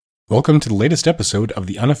Welcome to the latest episode of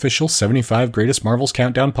the unofficial 75 Greatest Marvels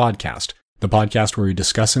Countdown podcast, the podcast where we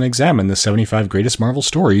discuss and examine the 75 greatest Marvel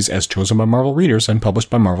stories as chosen by Marvel readers and published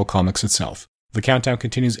by Marvel Comics itself. The countdown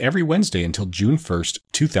continues every Wednesday until June 1st,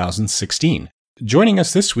 2016. Joining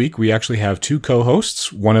us this week, we actually have two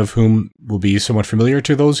co-hosts, one of whom will be somewhat familiar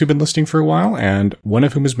to those who've been listening for a while, and one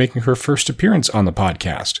of whom is making her first appearance on the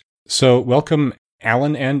podcast. So, welcome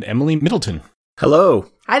Alan and Emily Middleton. Hello.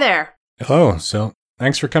 Hi there. Hello. So,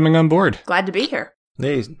 thanks for coming on board. Glad to be here.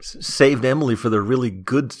 They saved Emily for the really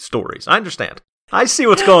good stories. I understand. I see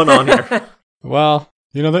what's going on here. Well,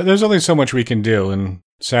 you know, there's only so much we can do, and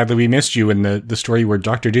sadly we missed you in the story where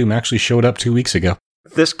Dr. Doom actually showed up 2 weeks ago.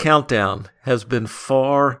 This countdown has been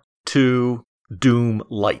far too Doom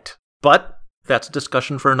light. But that's a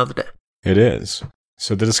discussion for another day. It is.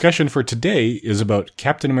 So the discussion for today is about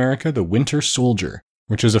Captain America the Winter Soldier,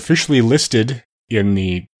 which is officially listed in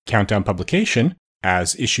the countdown publication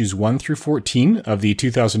as issues 1 through 14 of the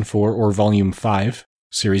 2004 or Volume 5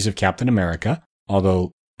 series of Captain America.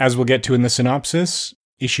 Although, as we'll get to in the synopsis,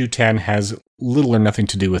 issue 10 has little or nothing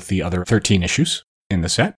to do with the other 13 issues in the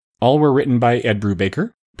set. All were written by Ed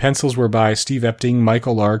Brubaker. Pencils were by Steve Epting,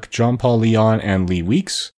 Michael Lark, John Paul Leon, and Lee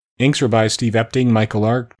Weeks. Inks were by Steve Epting, Michael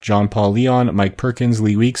Lark, John Paul Leon, Mike Perkins,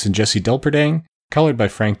 Lee Weeks, and Jesse Delperdang. Colored by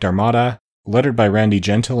Frank Darmada. Lettered by Randy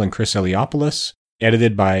Gentle and Chris Eliopoulos.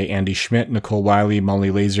 Edited by Andy Schmidt, Nicole Wiley,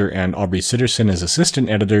 Molly Laser, and Aubrey Sitterson as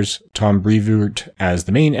assistant editors, Tom Brevoort as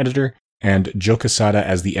the main editor, and Joe Quesada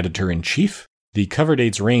as the editor-in-chief. The cover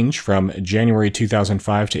dates range from January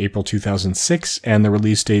 2005 to April 2006, and the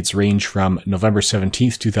release dates range from November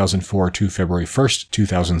 17th, 2004 to February 1st,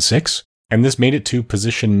 2006. And this made it to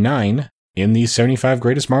position 9 in the 75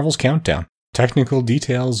 Greatest Marvels Countdown. Technical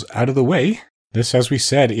details out of the way, this, as we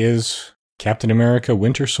said, is Captain America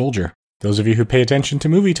Winter Soldier. Those of you who pay attention to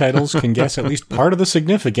movie titles can guess at least part of the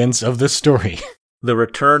significance of this story. The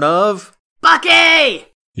return of Bucky!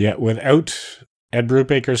 Yet without Ed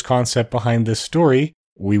Brubaker's concept behind this story,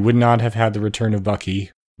 we would not have had the return of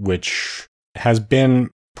Bucky, which has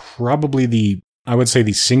been probably the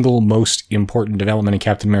single most important development in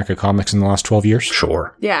Captain America comics in the last 12 years.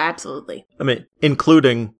 Sure. Yeah, absolutely. I mean,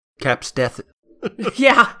 including Cap's death.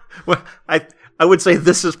 Yeah. Well, I would say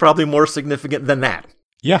this is probably more significant than that.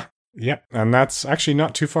 Yeah, and that's actually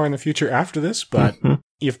not too far in the future after this, but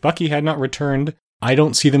if Bucky had not returned, I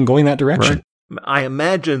don't see them going that direction. Right. I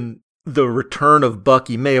imagine the return of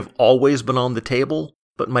Bucky may have always been on the table,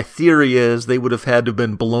 but my theory is they would have had to have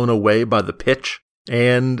been blown away by the pitch,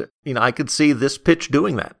 and I could see this pitch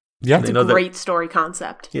doing that. Yeah, it's a great story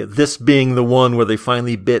concept. Yeah, this being the one where they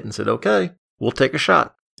finally bit and said, okay, we'll take a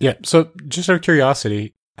shot. Yeah, so just out of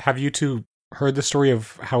curiosity, have you two heard the story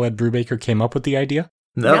of how Ed Brubaker came up with the idea?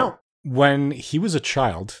 No. When he was a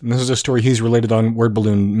child, and this is a story he's related on Word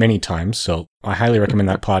Balloon many times, so I highly recommend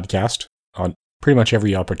that podcast on pretty much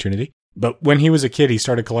every opportunity. But when he was a kid, he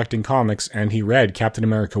started collecting comics, and he read Captain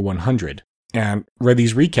America 100, and read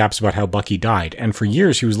these recaps about how Bucky died. And for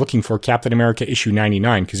years, he was looking for Captain America issue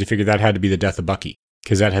 99, because he figured that had to be the death of Bucky,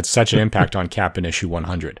 because that had such an impact on Cap in issue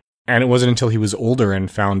 100. And it wasn't until he was older and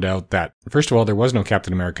found out that, first of all, there was no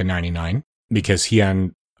Captain America 99, because he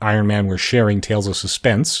and Iron Man were sharing Tales of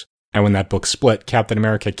Suspense. And when that book split, Captain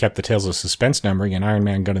America kept the Tales of Suspense numbering, and Iron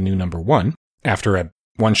Man got a new number 1 after a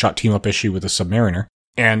one-shot team-up issue with the Submariner.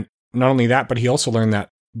 And not only that, but he also learned that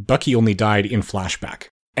Bucky only died in flashback.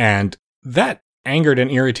 And that angered and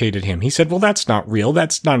irritated him. He said, well, that's not real.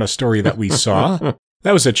 That's not a story that we saw.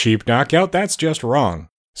 That was a cheap knockout. That's just wrong.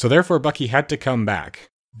 So therefore, Bucky had to come back,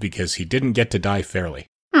 because he didn't get to die fairly.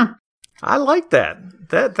 I like that.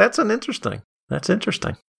 That's interesting.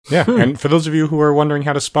 Yeah, and for those of you who are wondering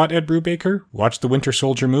how to spot Ed Brubaker, watch the Winter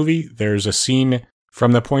Soldier movie. There's a scene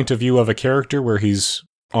from the point of view of a character where he's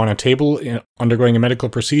on a table undergoing a medical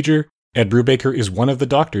procedure. Ed Brubaker is one of the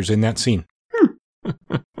doctors in that scene.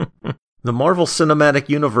 The Marvel Cinematic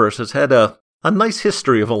Universe has had a nice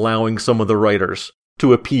history of allowing some of the writers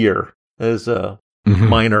to appear as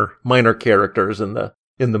minor characters in the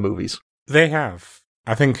movies. They have.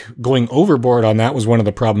 I think going overboard on that was one of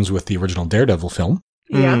the problems with the original Daredevil film.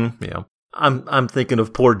 Yeah. Yeah. I'm thinking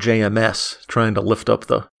of poor JMS trying to lift up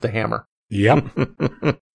the hammer. Yep.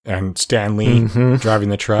 And Stan Lee driving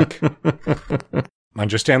the truck.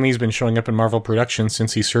 Mind you, Stan Lee's been showing up in Marvel Productions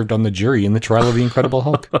since he served on the jury in the trial of the Incredible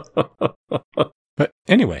Hulk. But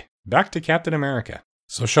anyway, back to Captain America.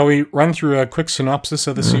 So shall we run through a quick synopsis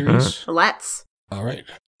of the series? Let's. All right.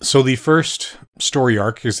 So the first story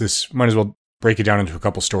arc is this, might as well break it down into a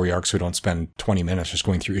couple story arcs so we don't spend 20 minutes just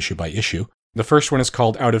going through issue by issue. The first one is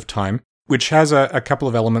called Out of Time, which has a couple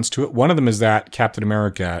of elements to it. One of them is that Captain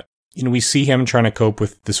America we see him trying to cope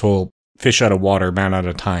with this whole fish out of water, man out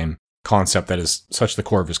of time concept that is such the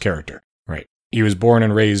core of his character, right? He was born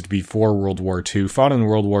and raised before World War II, fought in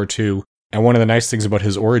World War II, and one of the nice things about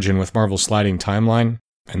his origin with Marvel's sliding timeline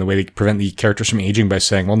and the way they prevent the characters from aging by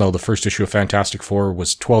saying, well, no, the first issue of Fantastic Four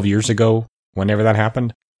was 12 years ago, whenever that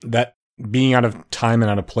happened, that being out of time and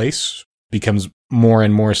out of place becomes more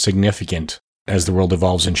and more significant as the world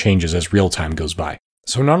evolves and changes as real time goes by.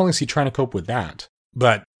 So not only is he trying to cope with that,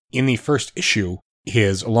 but in the first issue,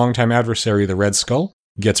 his longtime adversary, the Red Skull,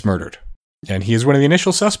 gets murdered. And he is one of the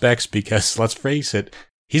initial suspects because, let's face it,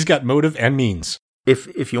 he's got motive and means.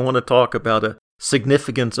 If you want to talk about a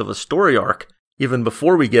significance of a story arc, even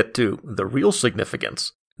before we get to the real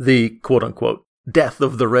significance, the quote-unquote death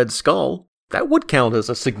of the Red Skull, that would count as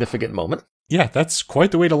a significant moment. Yeah, that's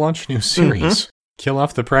quite the way to launch a new series. Mm-hmm. Kill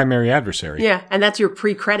off the primary adversary. Yeah, and that's your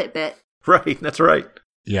pre-credit bit. Right, that's right.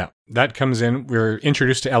 Yeah, that comes in. We're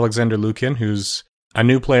introduced to Alexander Lukin, who's a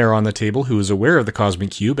new player on the table who is aware of the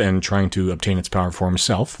Cosmic Cube and trying to obtain its power for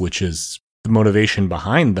himself, which is the motivation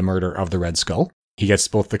behind the murder of the Red Skull. He gets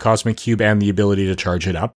both the Cosmic Cube and the ability to charge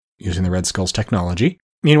it up using the Red Skull's technology.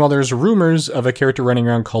 Meanwhile, there's rumors of a character running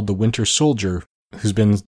around called the Winter Soldier, who's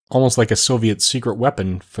been almost like a Soviet secret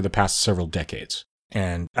weapon for the past several decades.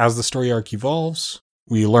 And as the story arc evolves,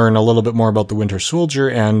 we learn a little bit more about the Winter Soldier,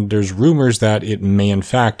 and there's rumors that it may in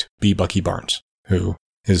fact be Bucky Barnes, who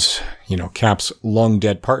is, Cap's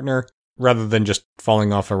long-dead partner, rather than just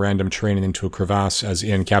falling off a random train into a crevasse as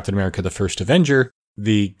in Captain America the First Avenger.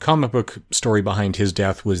 The comic book story behind his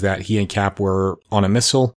death was that he and Cap were on a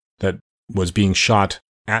missile that was being shot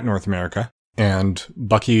at North America, and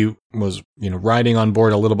Bucky was, riding on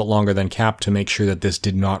board a little bit longer than Cap to make sure that this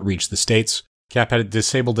did not reach the States. Cap had it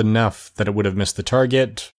disabled enough that it would have missed the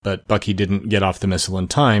target, but Bucky didn't get off the missile in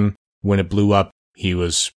time. When it blew up, he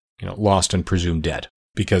was, lost and presumed dead.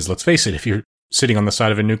 Because let's face it, if you're sitting on the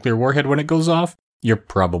side of a nuclear warhead when it goes off, you're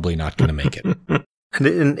probably not going to make it.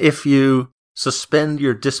 And if you suspend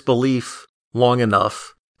your disbelief long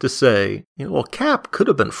enough to say, well, Cap could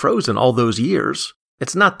have been frozen all those years,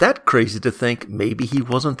 it's not that crazy to think maybe he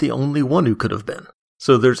wasn't the only one who could have been.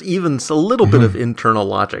 So there's even a little bit of internal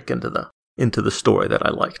logic into the story that I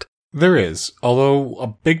liked. There is, although a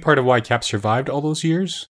big part of why Cap survived all those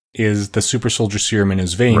years is the super soldier serum in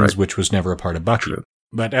his veins, right, which was never a part of Bucky. True.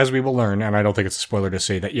 But as we will learn, and I don't think it's a spoiler to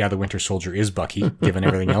say that, the Winter Soldier is Bucky, given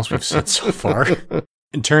everything else we've said so far.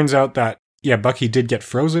 It turns out that, Bucky did get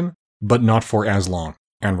frozen, but not for as long,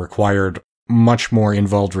 and required much more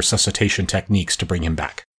involved resuscitation techniques to bring him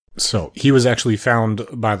back. So he was actually found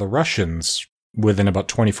by the Russians within about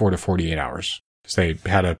 24 to 48 hours, because they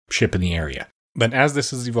had a ship in the area. But as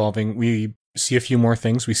this is evolving, we see a few more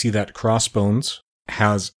things. We see that Crossbones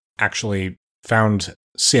has actually found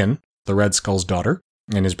Sin, the Red Skull's daughter,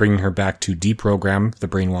 and is bringing her back to deprogram the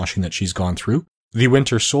brainwashing that she's gone through. The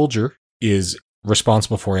Winter Soldier is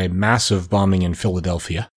responsible for a massive bombing in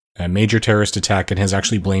Philadelphia, a major terrorist attack, and has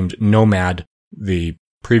actually blamed Nomad, the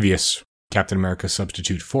previous Captain America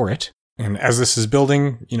substitute, for it. And as this is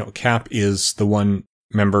building, Cap is the one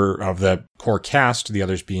member of the core cast, the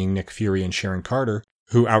others being Nick Fury and Sharon Carter,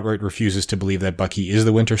 who outright refuses to believe that Bucky is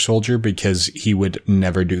the Winter Soldier because he would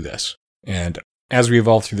never do this. And as we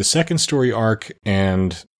evolve through the second story arc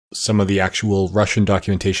and some of the actual Russian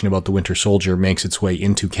documentation about the Winter Soldier makes its way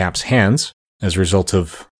into Cap's hands as a result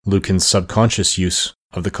of Lukin's subconscious use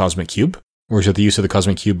of the Cosmic Cube, or is it the use of the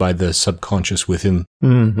Cosmic Cube by the subconscious within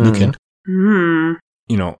Lukin?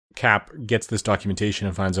 Cap gets this documentation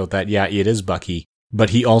and finds out that, it is Bucky, but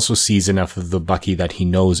he also sees enough of the Bucky that he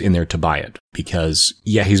knows in there to buy it. Because,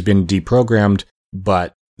 he's been deprogrammed,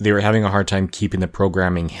 but they were having a hard time keeping the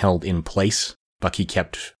programming held in place. Bucky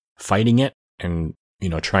kept fighting it and,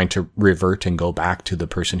 trying to revert and go back to the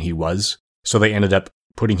person he was. So they ended up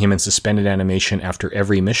putting him in suspended animation after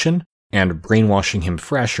every mission and brainwashing him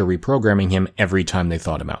fresh or reprogramming him every time they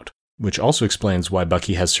thought him out. Which also explains why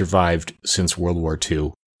Bucky has survived since World War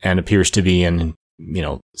II and appears to be in,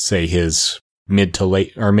 say his mid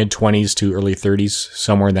 20s to early 30s,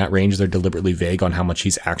 somewhere in that range. They're deliberately vague on how much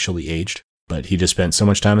he's actually aged. But he just spent so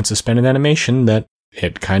much time in suspended animation that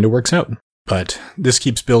it kind of works out. But this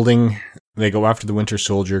keeps building. They go after the Winter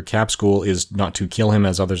Soldier. Cap's goal is not to kill him,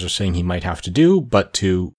 as others are saying he might have to do, but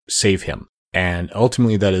to save him. And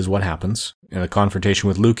ultimately that is what happens in a confrontation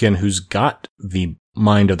with Lukin, who's got the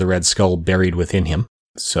mind of the Red Skull buried within him.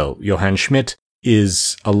 So Johann Schmidt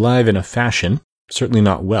is alive in a fashion, certainly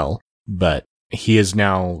not well, but he is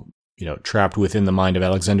now, trapped within the mind of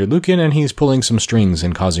Alexander Lukin, and he's pulling some strings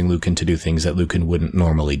and causing Lukin to do things that Lukin wouldn't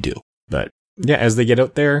normally do. But as they get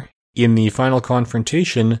out there, in the final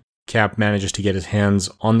confrontation, Cap manages to get his hands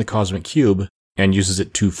on the Cosmic Cube and uses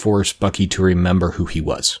it to force Bucky to remember who he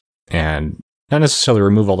was. And not necessarily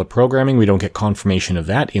remove all the programming, we don't get confirmation of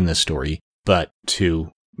that in the story, but to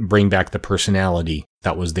bring back the personality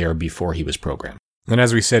that was there before he was programmed. And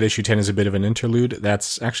as we said, issue 10 is a bit of an interlude.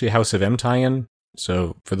 That's actually a House of M tie-in.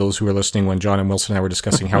 So for those who were listening when John and Wilson and I were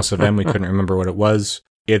discussing House of M, we couldn't remember what it was.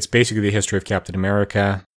 It's basically the history of Captain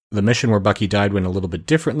America. The mission where Bucky died went a little bit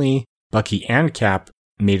differently. Bucky and Cap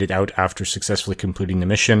made it out after successfully completing the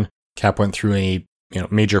mission. Cap went through a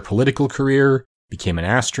major political career, became an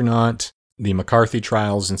astronaut. The McCarthy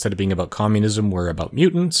trials, instead of being about communism, were about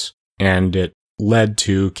mutants. And it led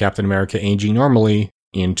to Captain America aging normally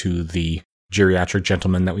into the geriatric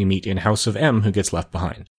gentleman that we meet in House of M who gets left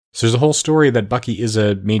behind. So there's a whole story that Bucky is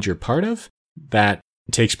a major part of that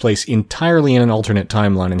takes place entirely in an alternate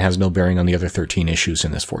timeline and has no bearing on the other 13 issues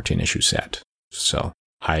in this 14-issue set. So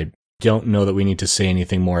I don't know that we need to say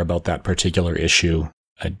anything more about that particular issue.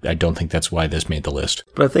 I don't think that's why this made the list.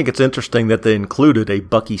 But I think it's interesting that they included a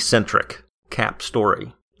Bucky-centric Cap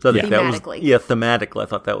story. So I think thematically. Thematically. I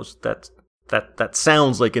thought that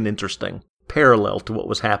sounds like an interesting parallel to what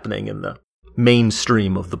was happening in the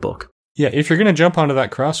mainstream of the book. Yeah, if you're going to jump onto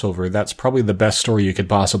that crossover, that's probably the best story you could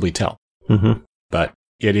possibly tell. Mm-hmm. But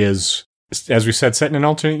it is, as we said, set in an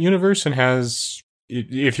alternate universe and has,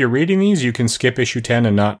 if you're reading these, you can skip issue 10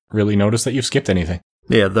 and not really notice that you've skipped anything.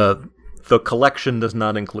 Yeah, the collection does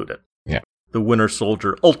not include it. Yeah. The Winter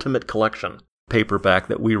Soldier Ultimate Collection paperback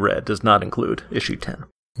that we read does not include issue 10.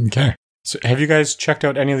 Okay. So have you guys checked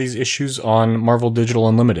out any of these issues on Marvel Digital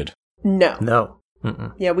Unlimited? No. No.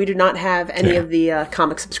 Mm-mm. Yeah, we do not have any of the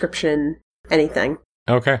comic subscription anything.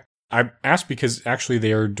 Okay. I asked because actually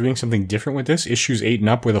they are doing something different with this. Issues 8 and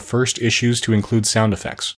up were the first issues to include sound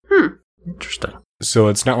effects. Interesting. So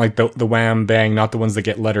it's not like the wham, bang, not the ones that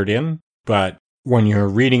get lettered in, but when you're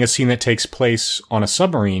reading a scene that takes place on a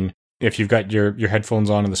submarine, if you've got your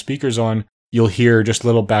headphones on and the speakers on, you'll hear just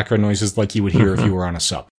little background noises like you would hear if you were on a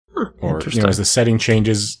sub. Or, as the setting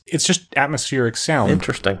changes, it's just atmospheric sound.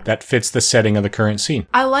 Interesting. That fits the setting of the current scene.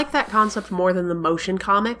 I like that concept more than the motion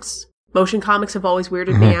comics. Motion comics have always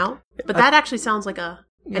weirded me out. But that actually sounds like an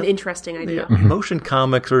interesting idea. Yeah. Motion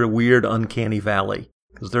comics are a weird, uncanny valley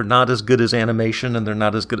because they're not as good as animation and they're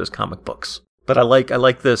not as good as comic books. But I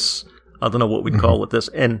like this, I don't know what we'd call it, this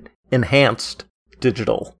enhanced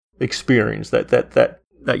digital experience that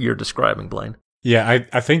you're describing, Blaine. Yeah,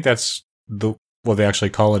 I think that's what they actually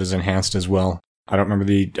call it is enhanced as well. I don't remember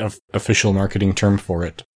the official marketing term for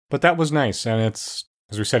it. But that was nice, and it's,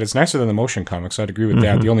 as we said, it's nicer than the motion comics. I'd agree with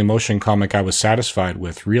that. The only motion comic I was satisfied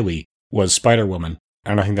with, really, was Spider-Woman.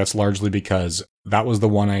 And I think that's largely because that was the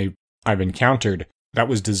one I've encountered that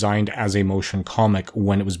was designed as a motion comic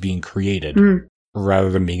when it was being created, rather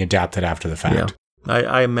than being adapted after the fact. Yeah.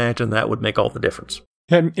 I imagine that would make all the difference.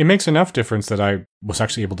 Yeah, it makes enough difference that I was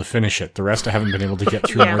actually able to finish it. The rest I haven't been able to get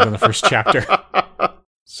through more than the first chapter.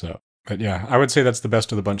 So, but yeah, I would say that's the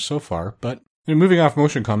best of the bunch so far. But moving off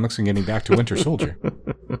motion comics and getting back to Winter Soldier.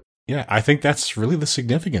 Yeah, I think that's really the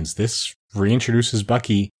significance. This reintroduces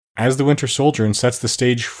Bucky as the Winter Soldier and sets the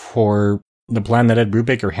stage for the plan that Ed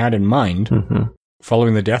Brubaker had in mind.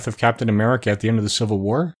 Following the death of Captain America at the end of the Civil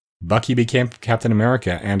War, Bucky became Captain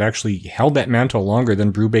America and actually held that mantle longer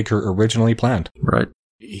than Brubaker originally planned. Right.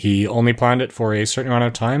 He only planned it for a certain amount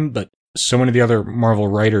of time, but so many of the other Marvel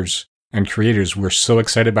writers and creators were so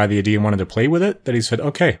excited by the idea and wanted to play with it that he said,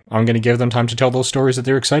 okay, I'm going to give them time to tell those stories that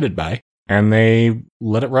they're excited by. And they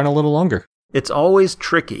let it run a little longer. It's always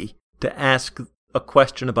tricky to ask a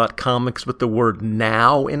question about comics with the word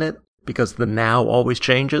now in it, because the now always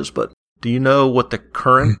changes. But do you know what the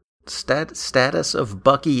current status of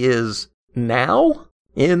Bucky is now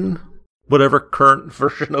in whatever current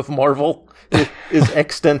version of Marvel is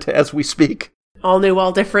extant as we speak? All new,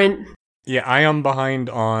 all different. Yeah, I am behind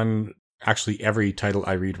on actually every title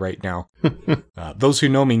I read right now. Those who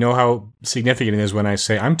know me know how significant it is when I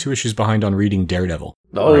say I'm 2 issues behind on reading Daredevil.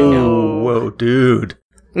 Oh, right now. Whoa, dude.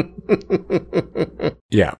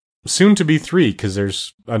 Yeah, soon to be 3, because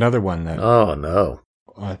there's another one that... Oh, no.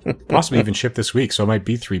 Possibly even shipped this week, so I might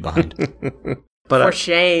be 3 behind. For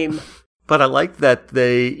shame. But I like that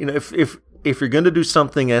they, if you're going to do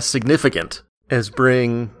something as significant as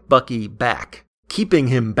bring Bucky back, keeping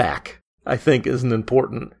him back, I think is an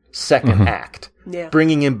important second act. Yeah.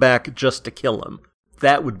 Bringing him back just to kill him,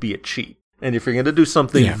 that would be a cheat. And if you're going to do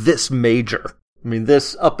something this major, I mean,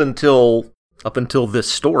 this up until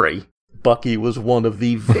this story, Bucky was one of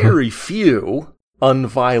the very few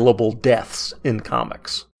unviolable deaths in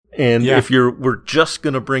comics. And if we're just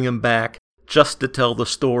going to bring him back just to tell the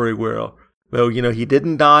story where, well, he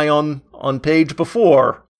didn't die on page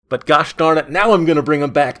before, but gosh darn it, now I'm going to bring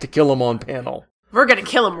him back to kill him on panel. We're going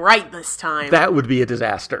to kill him right this time. That would be a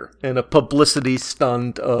disaster and a publicity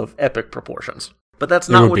stunt of epic proportions. But that's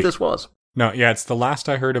not what this was. No, yeah, it's the last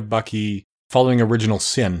I heard of Bucky following Original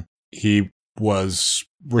Sin. He was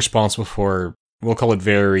responsible for, we'll call it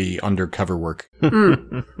very undercover work.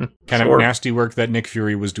 Kind of nasty work that Nick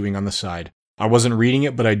Fury was doing on the side. I wasn't reading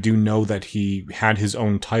it, but I do know that he had his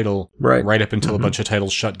own title right up until a bunch of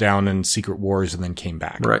titles shut down in Secret Wars and then came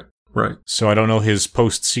back. Right. So I don't know his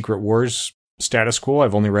post-Secret Wars status quo.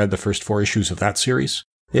 I've only read the first 4 issues of that series.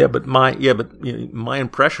 But my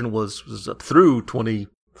impression was through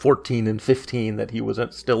 2014 and 15 that he was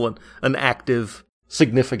still an active,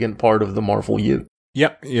 significant part of the Marvel U.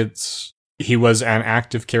 Yep, he was an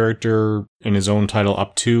active character in his own title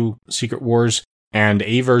up to Secret Wars, and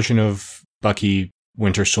a version of Bucky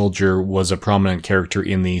Winter Soldier was a prominent character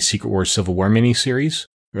in the Secret Wars Civil War miniseries,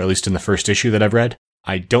 or at least in the first issue that I've read.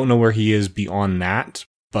 I don't know where he is beyond that,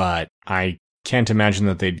 but I can't imagine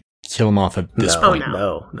that they'd kill him off at this point.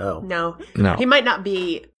 No. He might not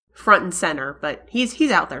be front and center, but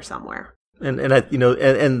he's out there somewhere. And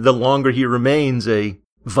the longer he remains a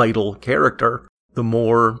vital character, the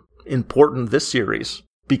more important this series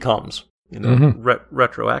becomes,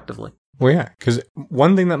 retroactively. Well, yeah, because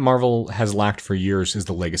one thing that Marvel has lacked for years is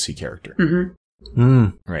the legacy character.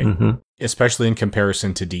 Right? Especially in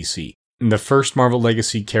comparison to DC. The first Marvel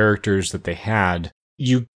legacy characters that they had,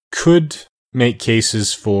 you could make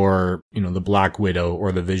cases for, the Black Widow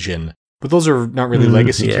or the Vision, but those are not really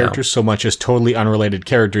legacy characters so much as totally unrelated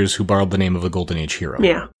characters who borrowed the name of a Golden Age hero.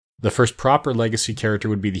 Yeah. The first proper legacy character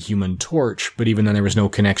would be the Human Torch, but even then there was no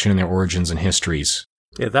connection in their origins and histories.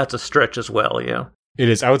 Yeah, that's a stretch as well, yeah. It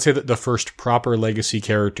is. I would say that the first proper legacy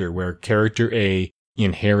character, where character A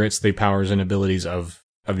inherits the powers and abilities of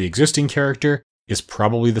the existing character, is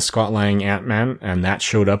probably the Scott Lang Ant-Man, and that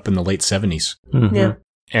showed up in the late 70s. Yeah.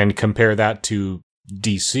 And compare that to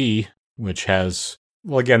DC, which has,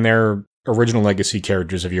 well, again, their original legacy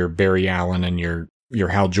characters of your Barry Allen and your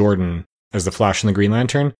Hal Jordan as the Flash and the Green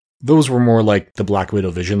Lantern. Those were more like the Black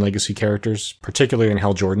Widow Vision legacy characters, particularly in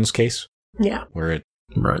Hal Jordan's case. Yeah. Where it,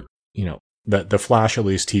 the Flash, at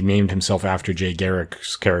least, he named himself after Jay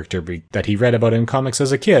Garrick's character that he read about in comics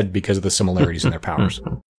as a kid because of the similarities in their powers.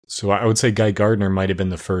 So I would say Guy Gardner might have been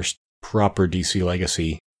the first proper DC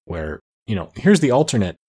legacy where, here's the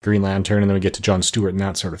alternate Green Lantern, and then we get to John Stewart and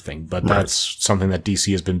that sort of thing. But that's something that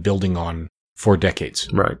DC has been building on for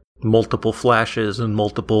decades. Right. Multiple Flashes and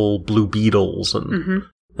multiple Blue Beetles and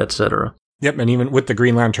etc. Yep, and even with the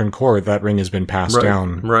Green Lantern Corps, that ring has been passed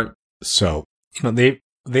down. Right. So,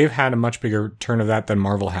 they've had a much bigger turn of that than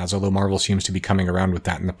Marvel has, although Marvel seems to be coming around with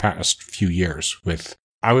that in the past few years. With,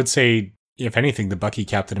 I would say, if anything, the Bucky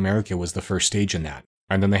Captain America was the first stage in that.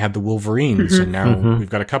 And then they had the Wolverines, and now we've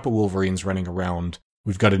got a couple Wolverines running around.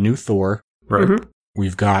 We've got a new Thor. Right.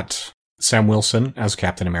 We've got Sam Wilson as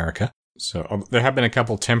Captain America. So there have been a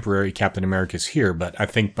couple temporary Captain Americas here, but I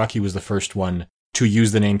think Bucky was the first one to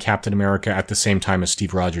use the name Captain America at the same time as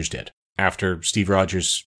Steve Rogers did, after Steve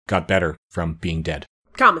Rogers got better from being dead.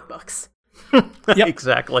 Comic books. Yep.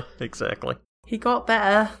 Exactly. He got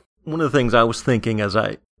better. One of the things I was thinking as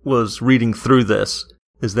I was reading through this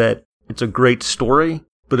is that it's a great story,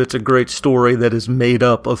 but it's a great story that is made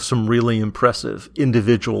up of some really impressive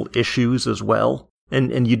individual issues as well.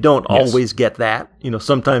 And you don't always get that.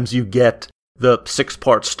 Sometimes you get the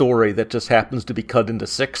 6-part story that just happens to be cut into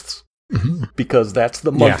sixths because that's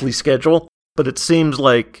the monthly schedule. But it seems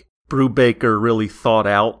like Brubaker really thought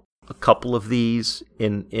out a couple of these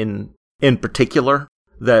in particular,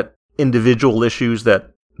 that individual issues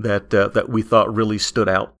that we thought really stood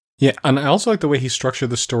out. Yeah, and I also like the way he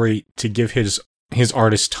structured the story to give his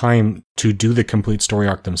artists time to do the complete story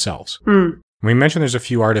arc themselves. We mentioned there's a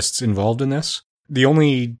few artists involved in this. The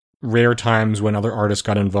only rare times when other artists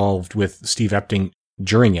got involved with Steve Epting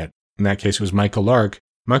during it, in that case, was Michael Lark.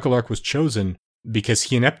 Michael Lark was chosen because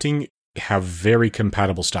he and Epting have very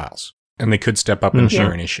compatible styles, and they could step up and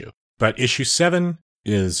share an issue. But issue 7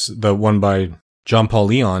 is the one by John Paul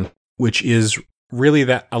Leon, which is really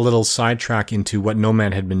that a little sidetrack into what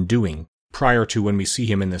Nomad had been doing prior to when we see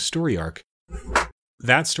him in this story arc.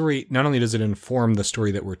 That story, not only does it inform the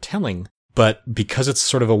story that we're telling, but because it's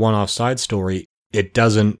sort of a one-off side story, it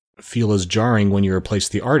doesn't feel as jarring when you replace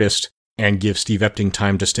the artist and give Steve Epting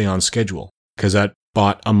time to stay on schedule, because that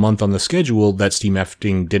bought a month on the schedule that Steve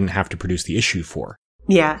Epting didn't have to produce the issue for.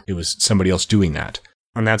 Yeah. It was somebody else doing that.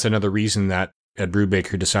 And that's another reason that Ed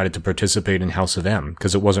Brubaker decided to participate in House of M,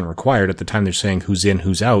 because it wasn't required. At the time, they're saying who's in,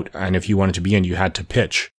 who's out, and if you wanted to be in, you had to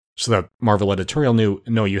pitch. So that Marvel editorial knew,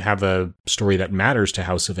 no, you have a story that matters to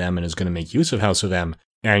House of M and is going to make use of House of M.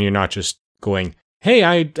 And you're not just going, hey,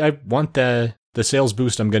 I want the sales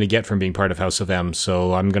boost I'm going to get from being part of House of M,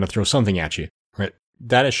 so I'm going to throw something at you. Right?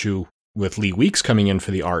 That issue with Lee Weeks coming in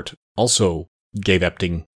for the art also gave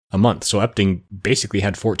Epting a month. So Epting basically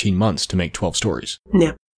had 14 months to make 12 stories.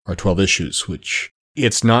 Yeah. Or 12 issues, which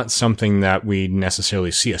it's not something that we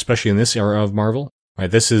necessarily see, especially in this era of Marvel. Right?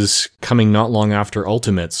 This is coming not long after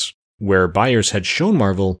Ultimates, where buyers had shown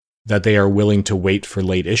Marvel that they are willing to wait for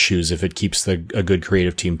late issues if it keeps a good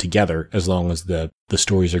creative team together, as long as the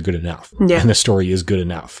stories are good enough. Yeah. And the story is good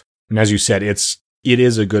enough. And as you said, it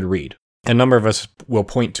is a good read. A number of us will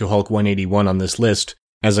point to Hulk 181 on this list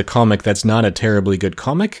as a comic that's not a terribly good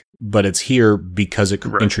comic, but it's here because it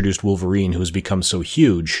introduced Wolverine, who has become so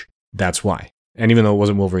huge. That's why. And even though it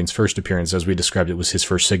wasn't Wolverine's first appearance, as we described, it was his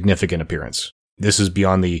first significant appearance. This is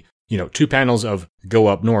beyond the 2 panels of Go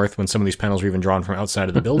Up North, when some of these panels were even drawn from outside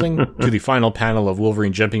of the building, to the final panel of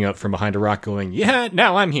Wolverine jumping up from behind a rock going, yeah,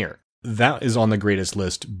 now I'm here. That is on the greatest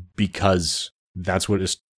list because that's what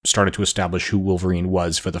has started to establish who Wolverine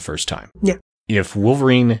was for the first time. Yeah. If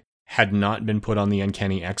Wolverine had not been put on the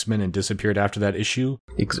Uncanny X-Men and disappeared after that issue,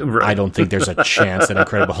 I don't think there's a chance that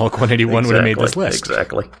Incredible Hulk 181 would have made this list.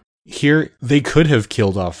 Exactly. Here, they could have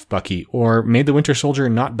killed off Bucky or made the Winter Soldier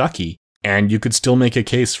not Bucky. And you could still make a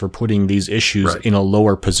case for putting these issues in a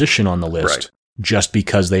lower position on the list just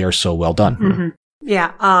because they are so well done. Mm-hmm.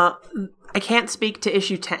 Yeah. I can't speak to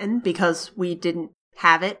issue 10 because we didn't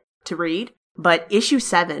have it to read. But issue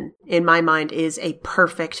 7, in my mind, is a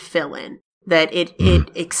perfect fill-in. That it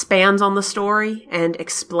expands on the story and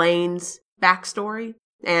explains backstory.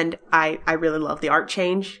 And I really love the art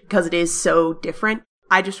change because it is so different.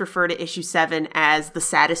 I just refer to issue 7 as the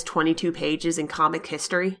saddest 22 pages in comic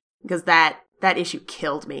history. Because that issue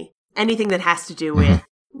killed me. Anything that has to do with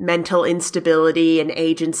mental instability and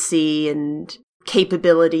agency and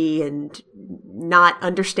capability and not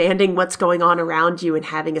understanding what's going on around you and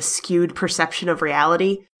having a skewed perception of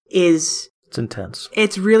reality it's intense.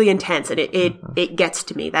 It's really intense, and it gets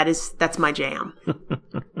to me. That's my jam.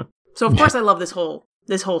 So of course I love this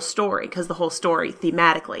whole story, because the whole story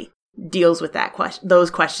thematically deals with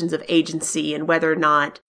those questions of agency and whether or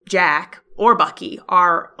not Jack or Bucky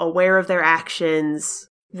are aware of their actions,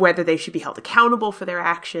 whether they should be held accountable for their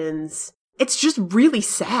actions. It's just really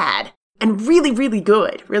sad and really, really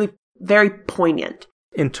good, really very poignant.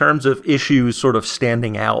 In terms of issues sort of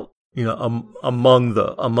standing out, among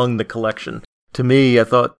the collection, to me, I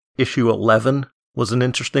thought issue 11 was an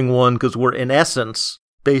interesting one because we're in essence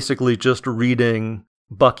basically just reading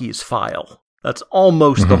Bucky's file. That's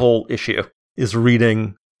almost the whole issue, is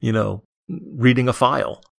reading a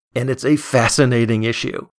file. And it's a fascinating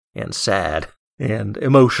issue, and sad, and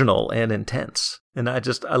emotional, and intense. And I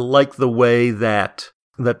like the way that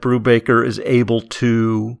Brubaker is able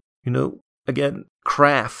to, again,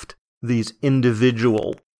 craft these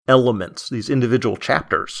individual elements, these individual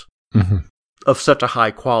chapters of such a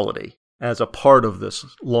high quality as a part of this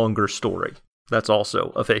longer story. That's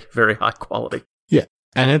also of a very high quality. Yeah.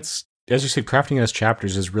 And it's, as you said, crafting it as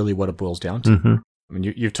chapters is really what it boils down to. I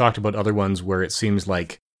mean, you've talked about other ones where it seems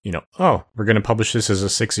like, we're going to publish this as a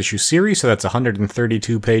 6-issue series, so that's a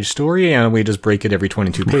 132-page story, and we just break it every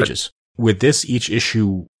 22 pages. With this, each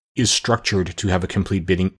issue is structured to have a complete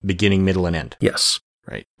beginning, middle, and end. Yes.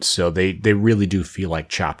 Right. So they really do feel like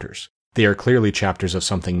chapters. They are clearly chapters of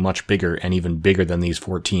something much bigger and even bigger than these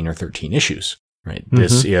 14 or 13 issues. Right.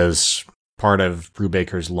 This is part of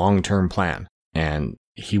Brubaker's long-term plan, and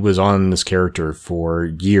he was on this character for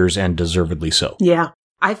years, and deservedly so. Yeah.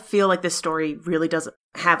 I feel like this story really doesn't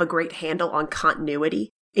have a great handle on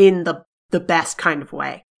continuity in the best kind of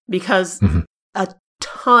way, because a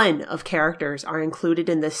ton of characters are included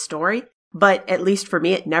in this story, but at least for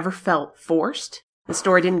me, it never felt forced. The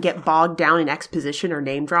story didn't get bogged down in exposition or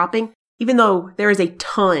name dropping, even though there is a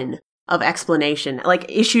ton of explanation. Like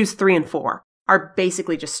issues 3 and 4 are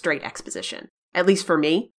basically just straight exposition, at least for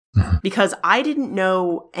me, because I didn't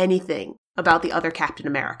know anything about the other Captain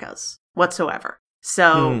Americas whatsoever.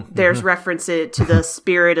 So there's references to the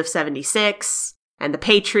Spirit of 76 and the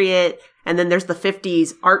Patriot, and then there's the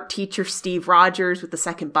 50s art teacher Steve Rogers with the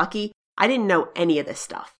second Bucky. I didn't know any of this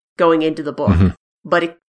stuff going into the book,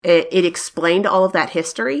 but it explained all of that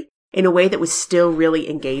history in a way that was still really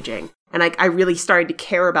engaging. And I really started to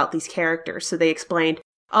care about these characters. So they explained,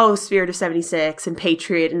 Spirit of 76 and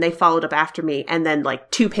Patriot, and they followed up after me. And then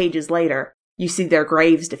 2 pages later, you see their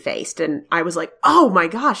graves defaced. And I was like, oh my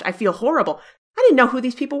gosh, I feel horrible. I didn't know who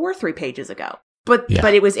these people were 3 pages ago. But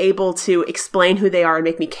it was able to explain who they are and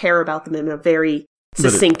make me care about them in a very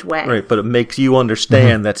succinct way. Right, but it makes you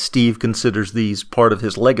understand that Steve considers these part of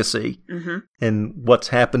his legacy, and what's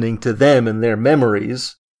happening to them and their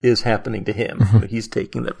memories is happening to him. He's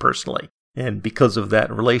taking that personally. And because of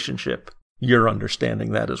that relationship, you're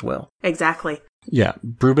understanding that as well. Exactly. Yeah,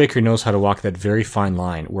 Brubaker knows how to walk that very fine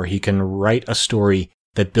line where he can write a story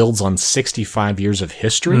that builds on 65 years of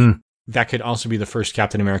history. That could also be the first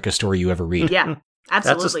Captain America story you ever read. Yeah,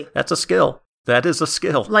 absolutely. That's a skill. That is a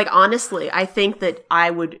skill. Like, honestly, I think that I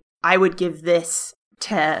would give this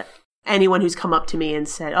to anyone who's come up to me and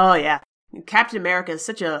said, oh yeah, Captain America is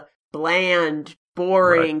such a bland,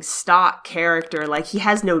 boring, stock character. Like, he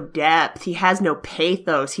has no depth. He has no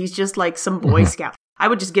pathos. He's just like some Boy Scout. I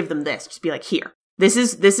would just give them this. Just be like, here. This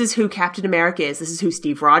is who Captain America is. This is who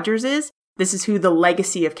Steve Rogers is. This is who the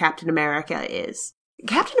legacy of Captain America is.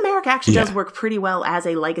 Captain America actually does work pretty well as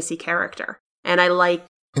a legacy character. And I like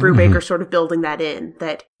Brubaker sort of building that in,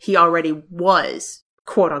 that he already was,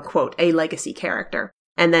 quote unquote, a legacy character.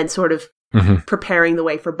 And then sort of preparing the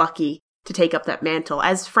way for Bucky to take up that mantle,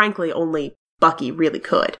 as frankly only Bucky really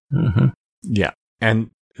could. Yeah. And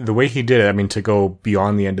the way he did it, I mean, to go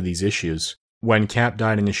beyond the end of these issues, when Cap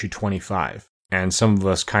died in issue 25, and some of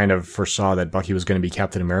us kind of foresaw that Bucky was going to be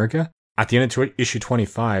Captain America, at the end of issue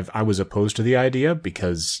 25, I was opposed to the idea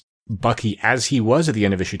because Bucky, as he was at the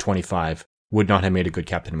end of issue 25, would not have made a good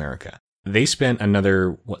Captain America. They spent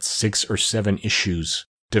another, 6 or 7 issues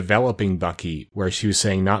developing Bucky, where she was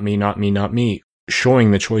saying, not me, not me, not me,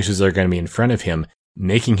 showing the choices that are going to be in front of him,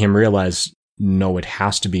 making him realize, no, it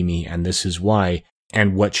has to be me, and this is why,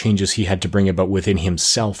 and what changes he had to bring about within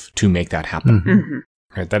himself to make that happen.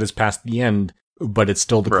 Right, that is past the end, but it's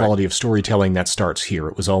still the quality of storytelling that starts here.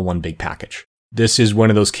 It was all one big package. This is one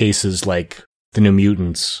of those cases like the New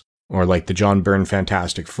Mutants, or like the John Byrne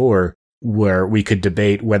Fantastic Four, where we could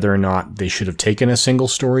debate whether or not they should have taken a single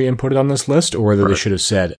story and put it on this list, or whether they should have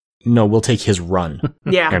said, no, we'll take his run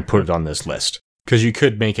and put it on this list. Because you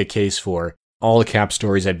could make a case for all the Cap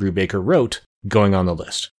stories that Brubaker wrote going on the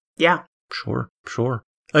list. Yeah. Sure.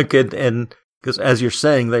 Again, and because as you're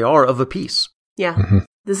saying, they are of a piece. Yeah.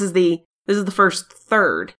 This is the first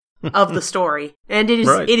third of the story. And it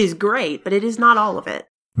is great, but it is not all of it.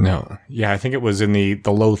 No. Yeah, I think it was in the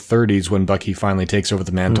low 30s when Bucky finally takes over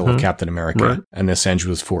the mantle of Captain America, and this ends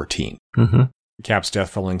was 14. Cap's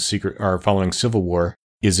death following Civil War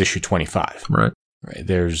is issue 25. Right.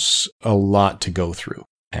 There's a lot to go through.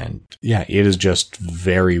 And yeah, it is just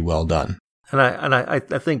very well done. And I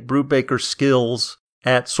think Brubaker's skills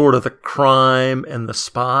at sort of the crime and the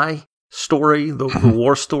spy story, the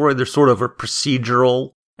war story, there's sort of a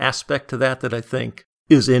procedural aspect to that I think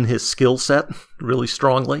is in his skill set really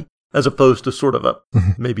strongly, as opposed to sort of a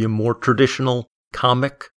maybe a more traditional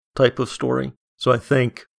comic type of story. So I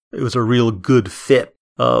think it was a real good fit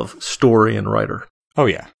of story and writer. Oh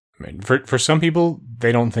yeah. I mean, for some people,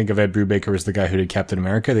 they don't think of Ed Brubaker as the guy who did Captain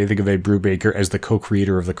America. They think of Ed Brubaker as the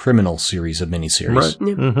co-creator of the Criminal series of miniseries.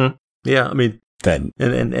 Right. Yeah, I mean,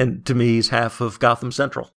 and to me, he's half of Gotham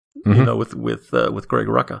Central. You know, with Greg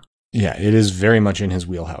Rucka. Yeah, it is very much in his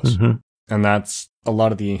wheelhouse, and that's a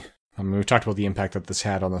lot of the. I mean, we've talked about the impact that this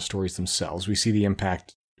had on the stories themselves. We see the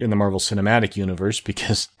impact in the Marvel Cinematic Universe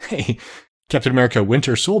because, hey, Captain America: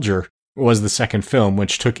 Winter Soldier was the second film,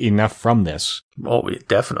 which took enough from this. Oh,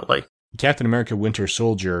 definitely. Captain America: Winter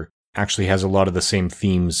Soldier actually has a lot of the same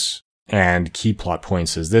themes and key plot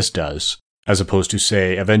points as this does, as opposed to,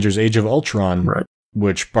 say, Avengers: Age of Ultron,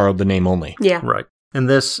 which borrowed the name only. Yeah. Right. And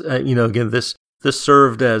this, again, this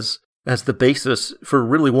served as the basis for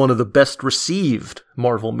really one of the best received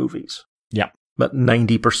Marvel movies. Yeah. About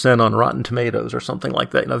 90% on Rotten Tomatoes or something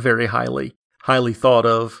like that. Very highly thought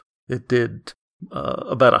of. It did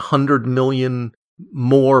about 100 million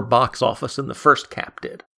more box office than the first Cap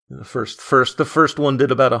did. The first one did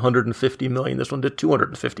about 150 million. This one did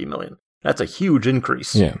 250 million. That's a huge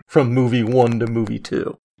increase from movie 1 to movie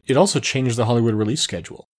 2. It also changed the Hollywood release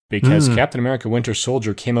schedule. Because Captain America Winter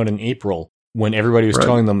Soldier came out in April when everybody was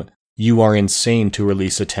telling them, you are insane to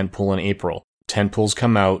release a tentpole in April. Tentpoles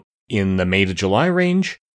come out in the May to July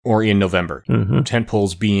range or in November.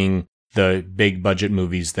 Tentpoles being the big budget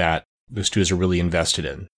movies that the studios are really invested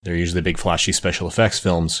in. They're usually big flashy special effects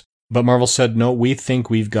films. But Marvel said, no, we think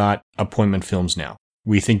we've got appointment films now.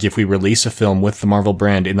 We think if we release a film with the Marvel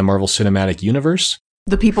brand in the Marvel Cinematic Universe,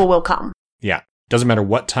 the people will come. Yeah. Doesn't matter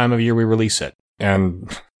what time of year we release it.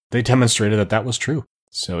 And they demonstrated that was true.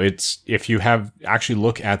 So if you have actually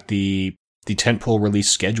look at the tentpole release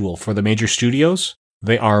schedule for the major studios,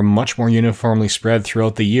 they are much more uniformly spread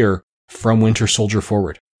throughout the year from Winter Soldier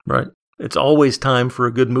forward. Right. It's always time for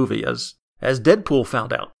a good movie, as Deadpool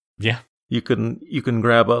found out. Yeah. You can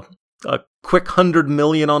grab a quick 100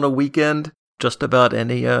 million on a weekend, just about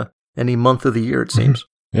any month of the year, it seems.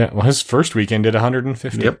 Yeah, well, his first weekend did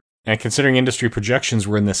 150. Yep. And considering industry projections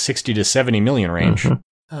were in the 60 to 70 million range.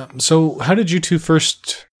 So how did you two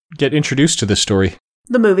first get introduced to this story?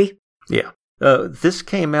 The movie. Yeah. This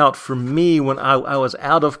came out for me when I was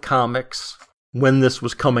out of comics when this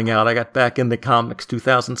was coming out. I got back into comics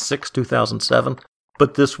 2006, 2007.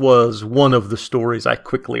 But this was one of the stories I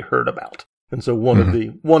quickly heard about. And so one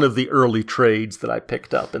of the early trades that I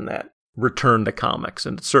picked up in that return to comics,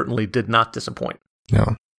 and it certainly did not disappoint.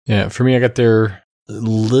 No. Yeah, for me, I got there a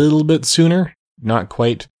little bit sooner. Not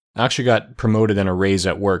quite. I actually got promoted and a raise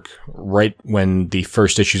at work right when the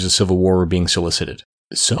first issues of Civil War were being solicited.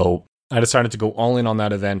 So I decided to go all in on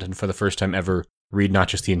that event, and for the first time ever, read not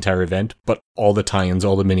just the entire event, but all the tie-ins,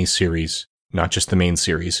 all the mini-series, not just the main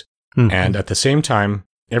series. And at the same time,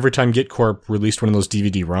 every time GitCorp released one of those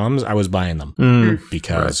DVD-ROMs, I was buying them.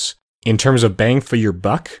 Because in terms of bang for your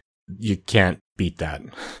buck, you can't beat that.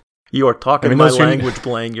 You are talking my language,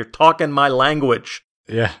 Blaine. You're talking my language.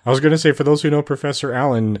 Yeah, I was going to say, for those who know Professor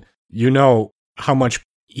Allen, you know how much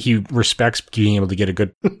he respects being able to get a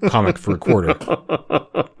good comic for a quarter.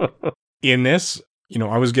 In this,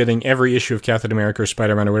 I was getting every issue of Captain America or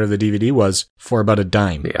Spider-Man or whatever the DVD was for about a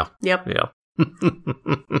dime. Yeah. Yep. Yeah.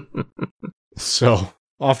 So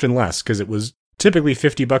often less, because it was typically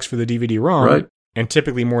 $50 for the DVD-ROM, right, and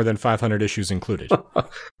typically more than 500 issues included.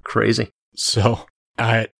 Crazy. So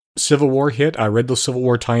Civil War hit. I read those Civil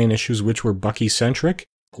War tie-in issues, which were Bucky-centric,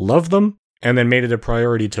 loved them, and then made it a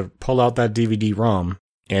priority to pull out that DVD-ROM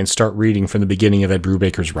and start reading from the beginning of Ed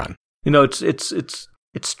Brubaker's run.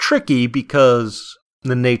 It's tricky because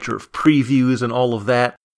the nature of previews and all of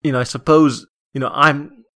that. I suppose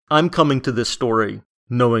I'm coming to this story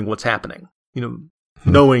knowing what's happening.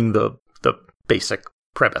 Knowing the basic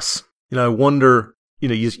premise. I wonder.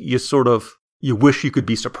 You sort of wish you could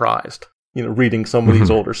be surprised. Reading some of these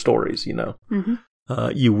older stories.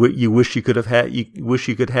 You wish you could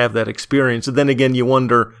have that experience, and then again, you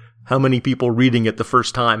wonder how many people reading it the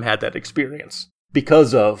first time had that experience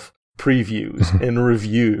because of previews and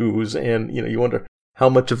reviews, and you wonder how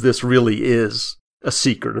much of this really is a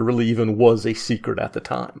secret, or really even was a secret at the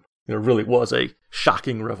time. It really was a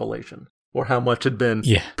shocking revelation, or how much had been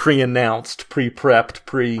pre-announced,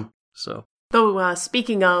 pre-prepped, so. Though,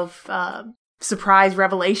 speaking of surprise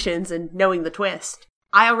revelations and knowing the twist,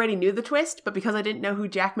 I already knew the twist, but because I didn't know who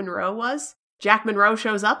Jack Monroe was, Jack Monroe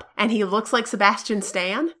shows up and he looks like Sebastian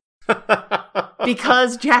Stan.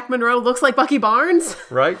 Because Jack Monroe looks like Bucky Barnes.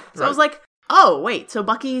 Right. So I was like, oh, wait, so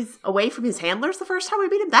Bucky's away from his handlers the first time we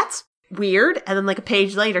meet him? That's weird. And then a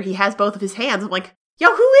page later, he has both of his hands. I'm like,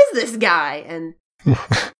 yo, who is this guy? And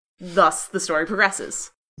thus the story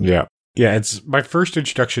progresses. Yeah. Yeah, it's my first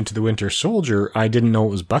introduction to the Winter Soldier. I didn't know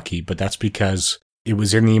it was Bucky, but that's because it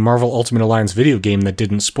was in the Marvel Ultimate Alliance video game that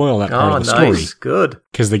didn't spoil that part of the story. Good.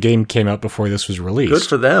 Because the game came out before this was released. Good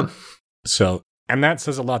for them. So, and that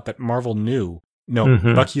says a lot that Marvel knew,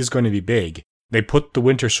 Bucky is going to be big. They put the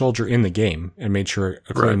Winter Soldier in the game and made sure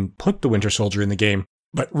Acclaim put the Winter Soldier in the game.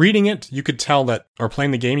 But reading it, you could tell that, or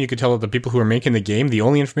playing the game, you could tell that the people who were making the game, the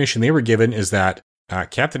only information they were given is that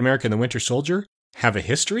Captain America and the Winter Soldier have a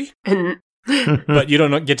history, but you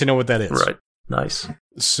don't get to know what that is. Right. Nice.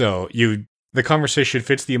 So the conversation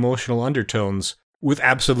fits the emotional undertones with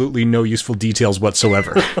absolutely no useful details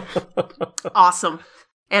whatsoever. Awesome.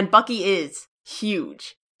 And Bucky is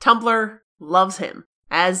huge. Tumblr loves him.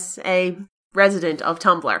 As a resident of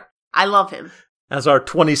Tumblr, I love him. As our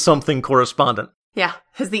 20-something correspondent. Yeah,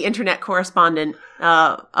 as the internet correspondent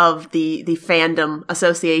of the fandom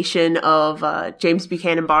association of James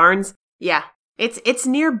Buchanan Barnes. Yeah, it's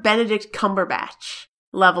near Benedict Cumberbatch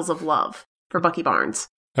levels of love for Bucky Barnes.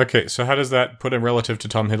 Okay, so how does that put him relative to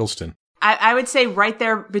Tom Hiddleston? I would say right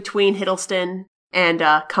there between Hiddleston and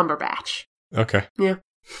Cumberbatch. Okay. Yeah.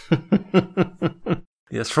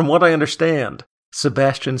 Yes, from what I understand,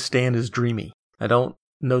 Sebastian Stan is dreamy. I don't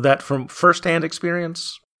know that from first-hand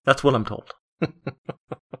experience. That's what I'm told.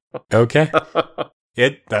 Okay.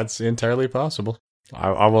 That's entirely possible.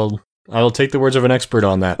 I will take the words of an expert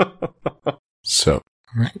on that. So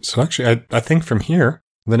actually, I think from here,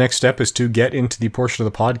 the next step is to get into the portion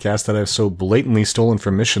of the podcast that I've so blatantly stolen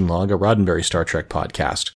from Mission Log, a Roddenberry Star Trek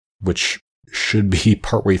podcast, which should be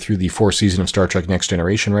partway through the 4th season of Star Trek Next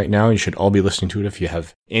Generation right now. You should all be listening to it if you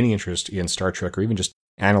have any interest in Star Trek or even just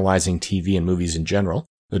analyzing TV and movies in general.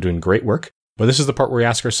 They're doing great work. But this is the part where we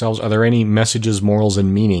ask ourselves, are there any messages, morals,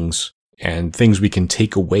 and meanings and things we can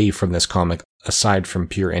take away from this comic aside from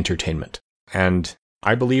pure entertainment? And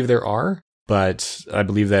I believe there are, but I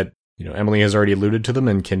believe that Emily has already alluded to them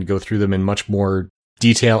and can go through them in much more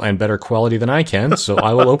detail and better quality than I can, so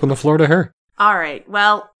I will open the floor to her. All right.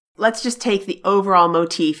 Well, let's just take the overall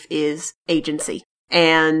motif is agency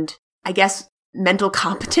and I guess mental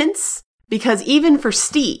competence, because even for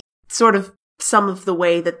Steve, sort of some of the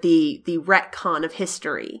way that the retcon of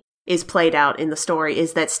history is played out in the story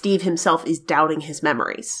is that Steve himself is doubting his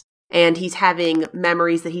memories. And he's having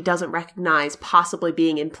memories that he doesn't recognize possibly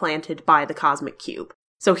being implanted by the Cosmic Cube.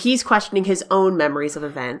 So he's questioning his own memories of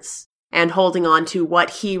events and holding on to what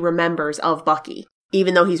he remembers of Bucky,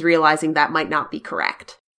 even though he's realizing that might not be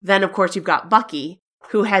correct. Then, of course, you've got Bucky,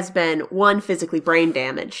 who has been, one, physically brain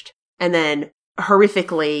damaged, and then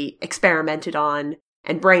horrifically experimented on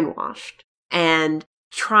and brainwashed, and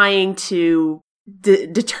trying to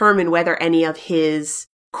determine whether any of his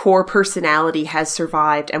core personality has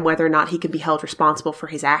survived and whether or not he can be held responsible for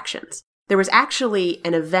his actions. There was actually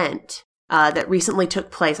an event that recently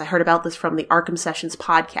took place. I heard about this from the Arkham Sessions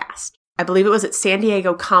podcast. I believe it was at San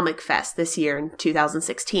Diego Comic Fest this year in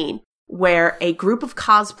 2016, where a group of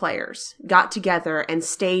cosplayers got together and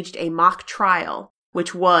staged a mock trial,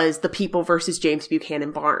 which was the People versus James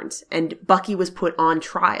Buchanan Barnes, and Bucky was put on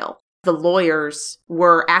trial. The lawyers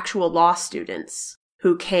were actual law students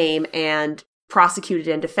who came and prosecuted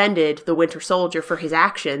and defended the Winter Soldier for his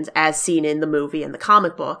actions as seen in the movie and the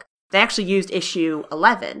comic book. They actually used issue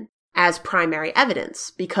 11 as primary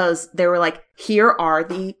evidence because they were like, here are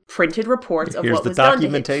the printed reports of what was done to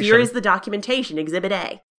him. Here is the documentation, Exhibit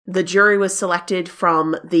A. The jury was selected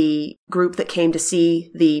from the group that came to see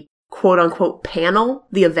the quote-unquote panel,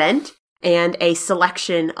 the event, and a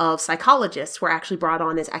selection of psychologists were actually brought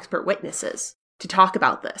on as expert witnesses to talk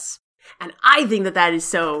about this. And I think that is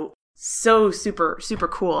so super, super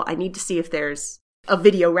cool. I need to see if there's a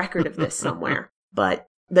video record of this somewhere. But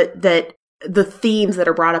that the themes that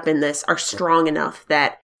are brought up in this are strong enough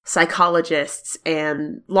that psychologists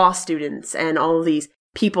and law students and all of these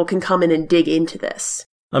people can come in and dig into this.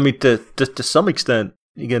 I mean, to some extent,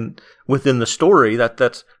 again, within the story,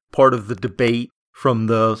 that's part of the debate from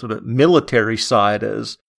the sort of military side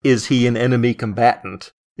is he an enemy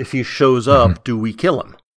combatant? If he shows up, do we kill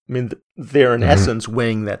him? I mean, they're in essence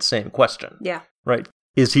weighing that same question. Yeah. Right?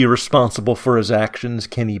 Is he responsible for his actions?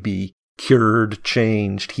 Can he be cured,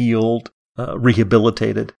 changed, healed,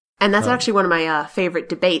 rehabilitated? And that's actually one of my favorite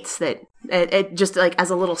debates that, it just like as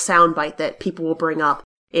a little soundbite that people will bring up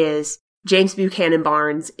is James Buchanan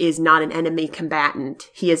Barnes is not an enemy combatant.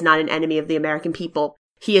 He is not an enemy of the American people.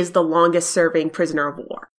 He is the longest serving prisoner of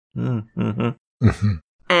war.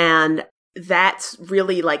 And that's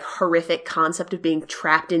really like horrific concept of being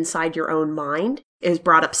trapped inside your own mind is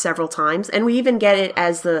brought up several times. And we even get it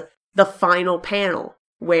as the final panel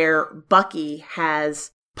where Bucky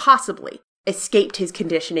has possibly escaped his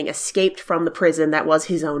conditioning, escaped from the prison that was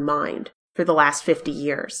his own mind for the last 50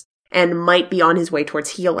 years and might be on his way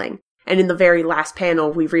towards healing. And in the very last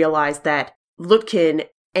panel, we realize that Lutkin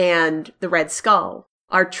and the Red Skull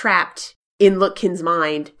are trapped in Lutkin's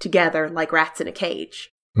mind together like rats in a cage.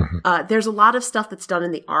 There's a lot of stuff that's done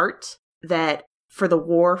in the art that for the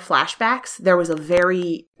war flashbacks, there was a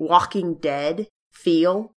very Walking Dead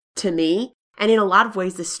feel to me. And in a lot of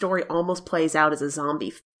ways, this story almost plays out as a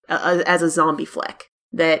zombie flick.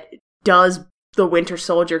 That does the Winter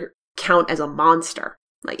Soldier count as a monster?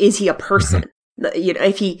 Like, is he a person? You know,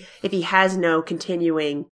 if he has no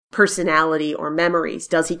continuing personality or memories,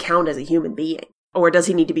 does he count as a human being? Or does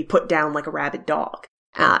he need to be put down like a rabid dog?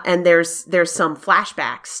 And there's some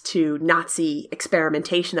flashbacks to Nazi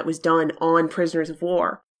experimentation that was done on prisoners of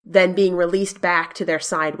war, then being released back to their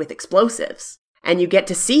side with explosives. And you get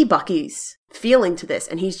to see Bucky's feeling to this,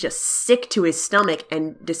 and he's just sick to his stomach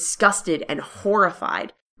and disgusted and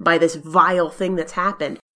horrified by this vile thing that's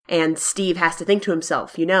happened. And Steve has to think to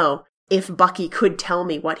himself, you know, if Bucky could tell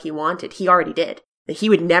me what he wanted, he already did. That he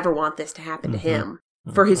would never want this to happen to him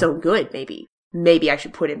for his own good, maybe. Maybe I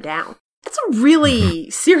should put him down. It's a really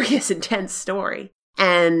serious, intense story.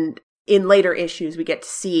 And in later issues, we get to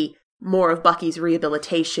see more of Bucky's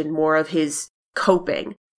rehabilitation, more of his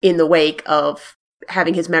coping in the wake of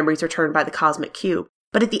having his memories returned by the Cosmic Cube.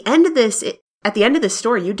 But at the end of this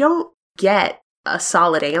story, you don't get a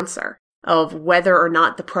solid answer of whether or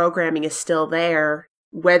not the programming is still there,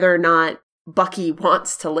 whether or not Bucky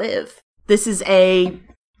wants to live. This is a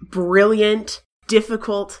brilliant,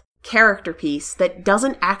 difficult character piece that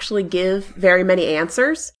doesn't actually give very many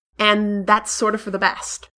answers, and that's sort of for the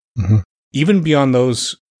best. Even beyond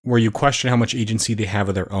those where you question how much agency they have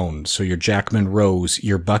of their own, so your Jack Monroes,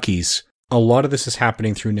 your Buckys, a lot of this is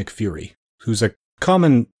happening through Nick Fury, who's a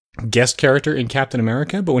common guest character in Captain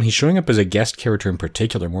America, but when he's showing up as a guest character in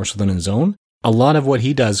particular, more so than his own, a lot of what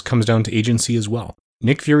he does comes down to agency as well.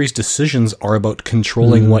 Nick Fury's decisions are about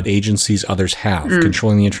controlling what agencies others have,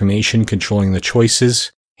 controlling the information, controlling the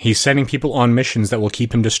choices. He's sending people on missions that will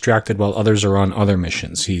keep him distracted while others are on other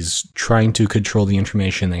missions. He's trying to control the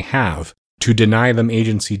information they have to deny them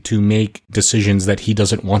agency to make decisions that he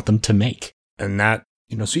doesn't want them to make. And that,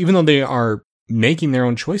 so even though they are making their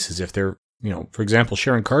own choices, if they're, for example,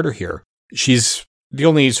 Sharon Carter here, she's the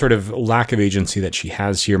only sort of lack of agency that she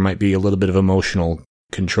has here might be a little bit of emotional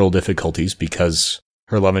control difficulties because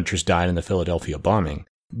her love interest died in the Philadelphia bombing.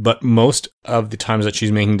 But most of the times that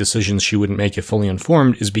she's making decisions she wouldn't make if fully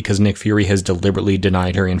informed is because Nick Fury has deliberately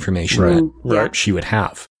denied her information that she would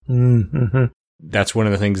have. Mm-hmm. That's one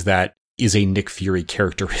of the things that is a Nick Fury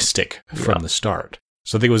characteristic from the start.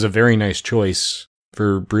 So I think it was a very nice choice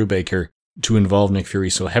for Brubaker to involve Nick Fury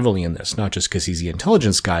so heavily in this, not just because he's the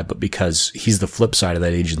intelligence guy, but because he's the flip side of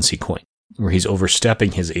that agency coin, where he's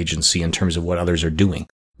overstepping his agency in terms of what others are doing.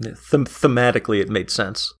 Yeah, thematically, it made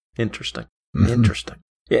sense. Interesting. Interesting.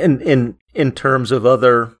 And in terms of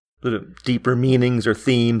other deeper meanings or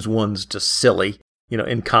themes, one's just silly.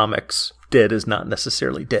 In comics, dead is not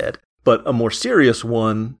necessarily dead. But a more serious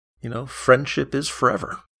one, friendship is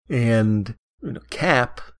forever. And,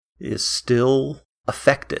 Cap is still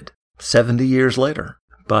affected 70 years later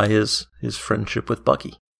by his friendship with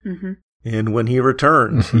Bucky. Mm-hmm. And when he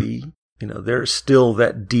returns, he, there's still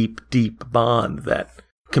that deep, deep bond, that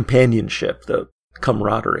companionship, the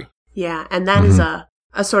camaraderie. Yeah, and that is a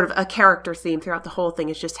sort of a character theme throughout the whole thing,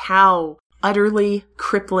 is just how utterly,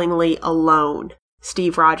 cripplingly alone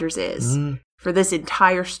Steve Rogers is for this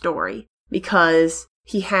entire story, because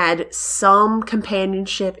he had some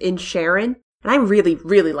companionship in Sharon, and I really,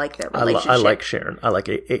 really like that relationship. I like Sharon. I like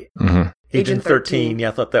Agent 13. Yeah,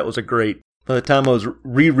 I thought that was a great... By the time I was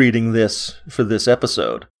rereading this for this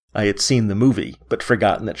episode, I had seen the movie, but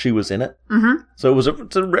forgotten that she was in it. Mm-hmm. So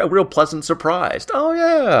it's a real pleasant surprise. Oh,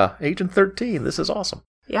 yeah, Agent 13. This is awesome.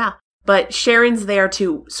 Yeah, but Sharon's there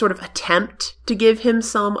to sort of attempt to give him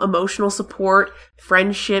some emotional support,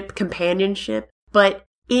 friendship, companionship, but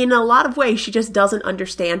in a lot of ways, she just doesn't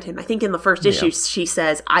understand him. I think in the first issue, she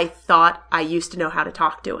says, I thought I used to know how to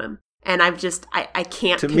talk to him. And I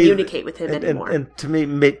can't communicate with him anymore. And to me,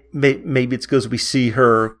 maybe it's because we see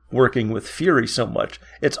her working with Fury so much.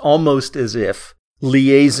 It's almost as if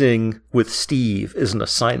liaising with Steve is an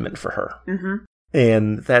assignment for her. Mm-hmm.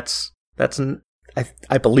 And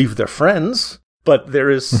I believe they're friends, but there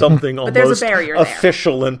is something almost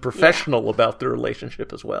official and professional about their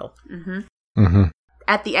relationship as well. Mm-hmm. Mm-hmm.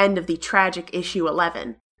 At the end of the tragic issue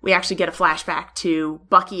 11, we actually get a flashback to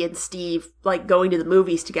Bucky and Steve going to the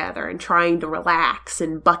movies together and trying to relax,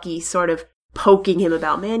 and Bucky sort of poking him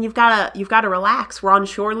about, man, you've got to relax. We're on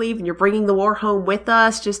shore leave and you're bringing the war home with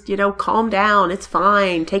us. Just, calm down. It's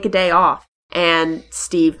fine. Take a day off. And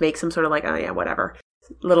Steve makes him sort of oh yeah, whatever.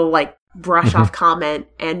 Little brush off comment,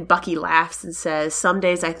 and Bucky laughs and says, some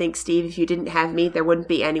days I think, Steve, if you didn't have me, there wouldn't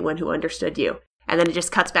be anyone who understood you. And then it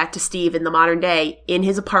just cuts back to Steve in the modern day, in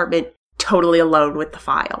his apartment, totally alone with the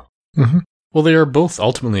file. Mm-hmm. Well, they are both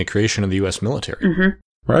ultimately a creation of the U.S. military.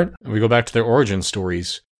 Mm-hmm. Right. We go back to their origin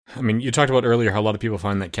stories. I mean, you talked about earlier how a lot of people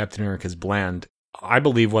find that Captain America is bland. I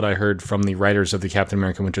believe what I heard from the writers of the Captain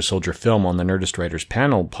America Winter Soldier film on the Nerdist Writers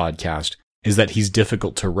Panel podcast is that he's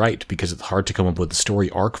difficult to write because it's hard to come up with a story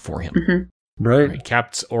arc for him. Mm-hmm. Right.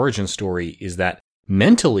 Cap's origin story is that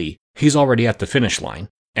mentally, he's already at the finish line,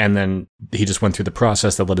 and then he just went through the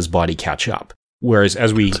process that let his body catch up. Whereas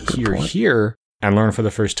as we hear here and learn for the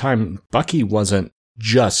first time, Bucky wasn't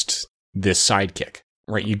just this sidekick,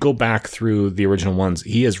 right? You go back through the original ones,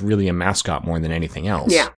 he is really a mascot more than anything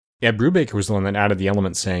else. Yeah. Yeah, Brubaker was the one that added the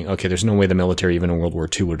element saying, okay, there's no way the military, even in World War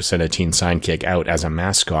II, would have sent a teen sidekick out as a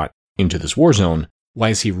mascot into this war zone. Why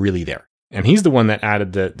is he really there? And he's the one that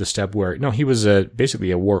added the step where, no, he was basically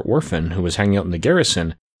a war orphan who was hanging out in the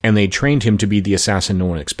garrison, and they trained him to be the assassin no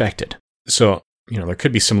one expected. So, there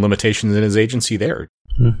could be some limitations in his agency there.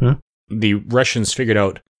 Mm-hmm. The Russians figured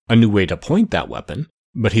out a new way to point that weapon,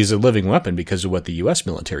 but he's a living weapon because of what the U.S.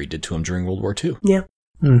 military did to him during World War II. Yeah.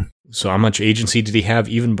 Mm. So how much agency did he have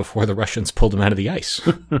even before the Russians pulled him out of the ice?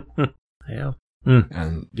 Yeah. Mm.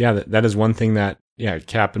 And yeah, that is one thing that,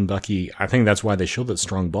 Cap and Bucky, I think that's why they showed that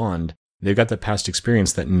strong bond. They've got that past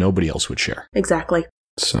experience that nobody else would share. Exactly.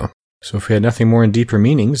 So if we had nothing more in deeper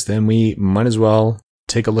meanings, then we might as well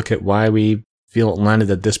take a look at why we feel it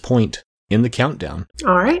landed at this point in the countdown.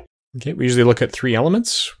 All right. Okay, we usually look at three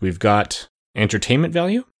elements. We've got entertainment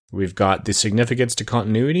value, we've got the significance to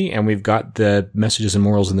continuity, and we've got the messages and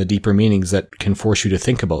morals and the deeper meanings that can force you to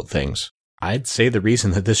think about things. I'd say the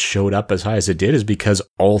reason that this showed up as high as it did is because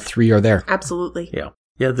all three are there. Absolutely. Yeah.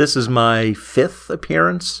 Yeah, this is my 5th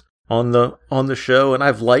appearance on the show, and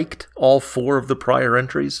I've liked all 4 of the prior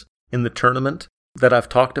entries in the tournament that I've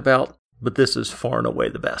talked about, but this is far and away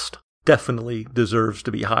the best. Definitely deserves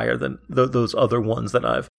to be higher than those other ones that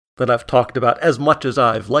I've talked about, as much as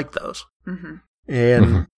I've liked those. Mm-hmm.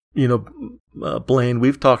 And, Blaine,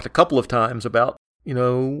 we've talked a couple of times about,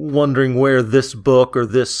 wondering where this book or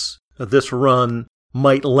this run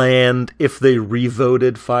might land if they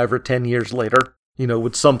revoted 5 or 10 years later.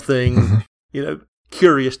 With something,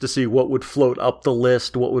 curious to see what would float up the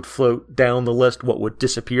list, what would float down the list, what would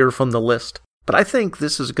disappear from the list. But I think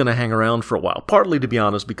this is going to hang around for a while, partly, to be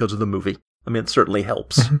honest, because of the movie. I mean, it certainly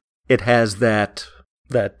helps. Mm-hmm. It has that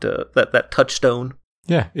touchstone.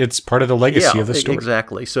 Yeah, it's part of the legacy of the story.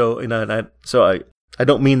 Exactly. So, I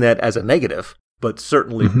don't mean that as a negative, but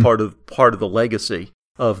certainly part of the legacy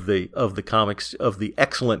of the comics, of the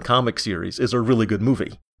excellent comic series, is a really good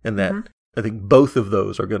movie, and that I think both of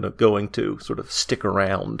those are going to sort of stick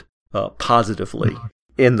around positively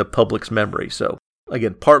in the public's memory. So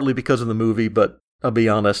again, partly because of the movie, but I'll be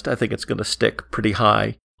honest, I think it's going to stick pretty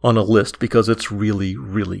high on a list because it's really,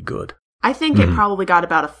 really good. I think it probably got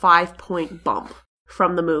about a 5-point bump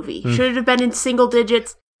from the movie. Should it have been in single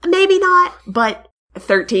digits? Maybe not, but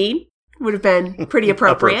 13 would have been pretty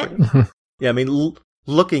appropriate. Yeah, I mean,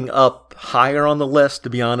 looking up higher on the list, to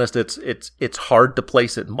be honest, it's hard to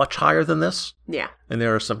place it much higher than this. Yeah. And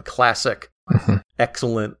there are some classic,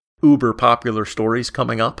 excellent, uber popular stories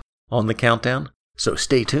coming up on the countdown, so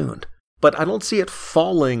stay tuned. But I don't see it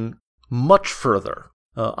falling much further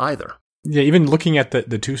either. Yeah, even looking at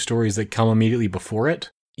the 2 stories that come immediately before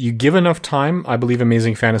it, you give enough time, I believe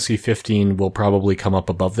Amazing Fantasy 15 will probably come up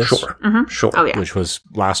above this. Sure. Sure. Oh, yeah. Which was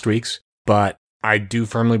last week's. But I do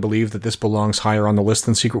firmly believe that this belongs higher on the list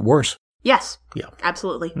than Secret Wars. Yes. Yeah.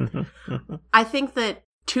 Absolutely. I think that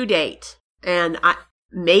to date, and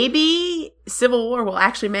maybe Civil War will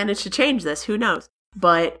actually manage to change this, who knows?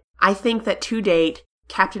 But I think that to date,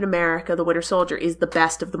 Captain America, the Winter Soldier, is the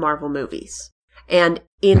best of the Marvel movies. And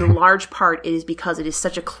in large part, it is because it is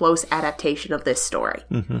such a close adaptation of this story.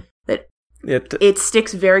 That it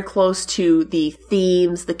sticks very close to the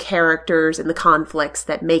themes, the characters, and the conflicts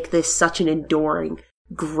that make this such an enduring,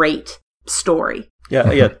 great story.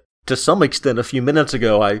 Yeah. To some extent, a few minutes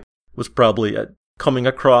ago, I was probably coming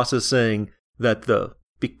across as saying that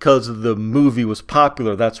because the movie was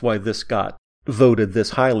popular, that's why this got voted this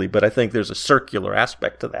highly. But I think there's a circular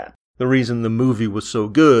aspect to that. The reason the movie was so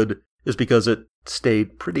good is because it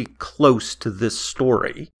stayed pretty close to this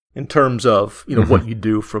story in terms of, what you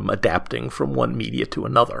do from adapting from one media to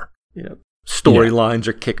another. Storylines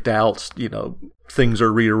are kicked out, things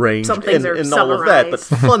are rearranged, some things are and summarized. all of that, but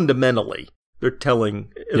fundamentally, they're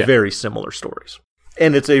telling very similar stories.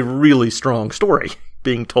 And it's a really strong story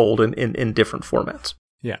being told in different formats.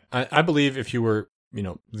 Yeah, I believe if you were,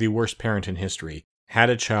 the worst parent in history, had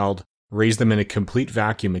a child, raised them in a complete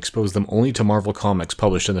vacuum, exposed them only to Marvel Comics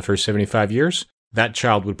published in the first 75 years, that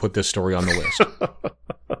child would put this story on the list.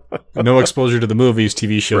 No exposure to the movies,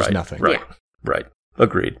 TV shows, nothing. Right.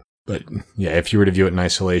 Agreed. But yeah, if you were to view it in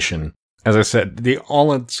isolation, as I said,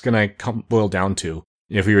 all it's going to boil down to,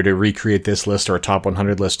 if we were to recreate this list or a top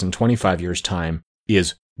 100 list in 25 years' time,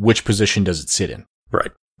 is which position does it sit in?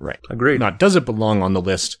 Right. Agreed. Not does it belong on the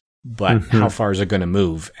list, but how far is it going to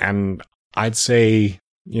move? And I'd say,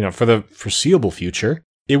 for the foreseeable future,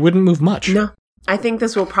 it wouldn't move much. No. I think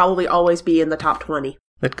this will probably always be in the top 20.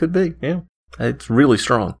 It could be, yeah. It's really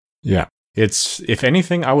strong. Yeah. If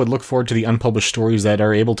anything, I would look forward to the unpublished stories that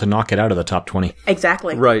are able to knock it out of the top 20.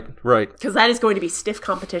 Exactly. Right. Because that is going to be stiff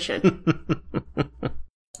competition.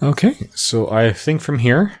 Okay, so I think from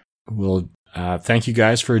here, we'll thank you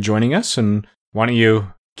guys for joining us, and why don't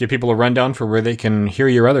you give people a rundown for where they can hear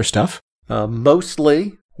your other stuff?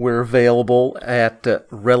 Mostly, we're available at the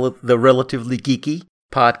Relatively Geeky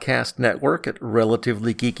Podcast Network at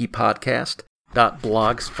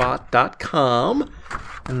relativelygeekypodcast.blogspot.com.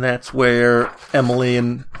 And that's where Emily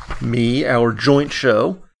and me, our joint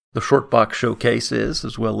show, the Shortbox Showcase is,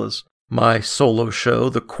 as well as my solo show,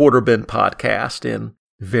 the Quarterbin Podcast, and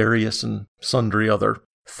various and sundry other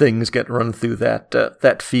things get run through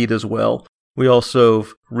that feed as well. We also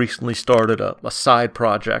recently started a side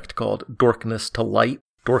project called Dorkness to Light,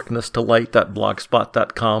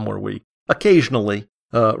 dorknesstolight.blogspot.com, where we occasionally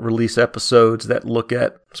release episodes that look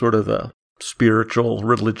at sort of the spiritual,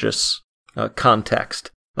 religious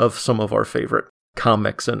context of some of our favorite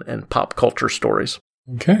comics and pop culture stories.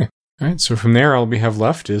 Okay. All right. So from there, all we have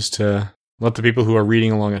left is to let the people who are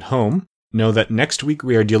reading along at home know that next week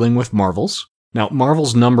we are dealing with Marvels. Now,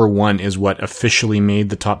 Marvel's number 1 is what officially made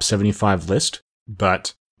the top 75 list,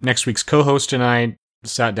 but next week's co-host and I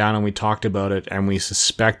sat down and we talked about it, and we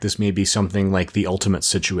suspect this may be something like the Ultimates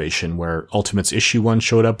situation, where Ultimates issue 1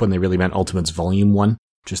 showed up when they really meant Ultimates volume 1.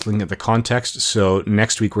 Just looking at the context. So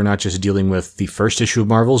next week, we're not just dealing with the first issue of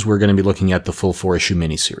Marvels, we're going to be looking at the full 4-issue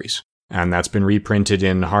miniseries. And that's been reprinted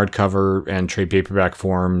in hardcover and trade paperback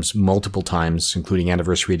forms multiple times, including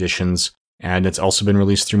anniversary editions. And it's also been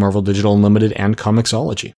released through Marvel Digital Unlimited and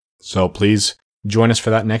Comixology. So please join us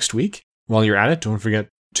for that next week. While you're at it, don't forget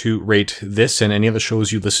to rate this and any other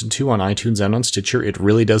shows you listen to on iTunes and on Stitcher. It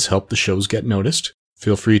really does help the shows get noticed.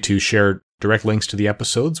 Feel free to share direct links to the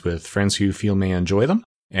episodes with friends who you feel may enjoy them,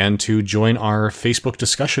 and to join our Facebook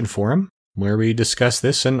discussion forum, where we discuss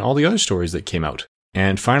this and all the other stories that came out.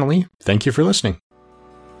 And finally, thank you for listening.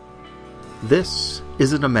 This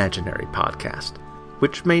is an imaginary podcast,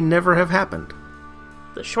 which may never have happened.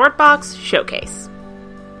 The Shortbox Showcase.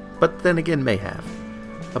 But then again may have.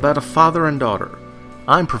 About a father and daughter.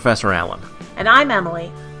 I'm Professor Allen. And I'm Emily.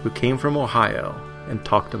 Who came from Ohio and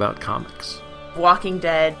talked about comics. Walking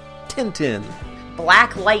Dead. Tintin.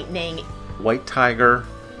 Black Lightning. White Tiger.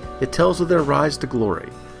 It tells of their rise to glory,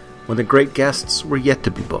 when the great guests were yet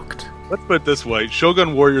to be booked. Let's put it this way,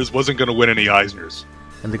 Shogun Warriors wasn't going to win any Eisners.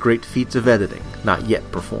 And the great feats of editing not yet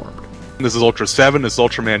performed. This is Ultra 7, this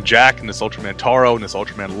Ultraman Jack, and this Ultraman Taro, and this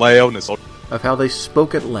Ultraman Leo, and this of how they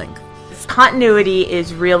spoke at length. This continuity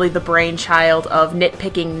is really the brainchild of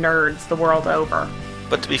nitpicking nerds the world over.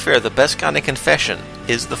 But to be fair, the best kind of confession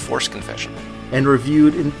is the Force confession. And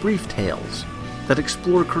reviewed in brief tales that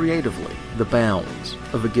explore creatively the bounds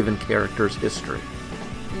of a given character's history.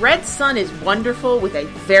 Red Sun is wonderful with a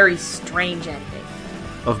very strange ending.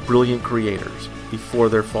 Of brilliant creators before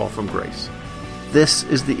their fall from grace. This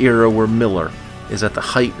is the era where Miller is at the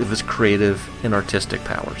height of his creative and artistic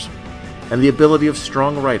powers, and the ability of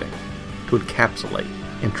strong writing to encapsulate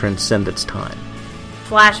and transcend its time.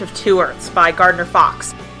 Flash of Two Earths by Gardner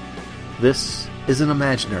Fox. This is an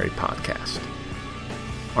imaginary podcast.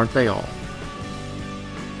 Aren't they all?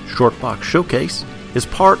 Shortbox Showcase is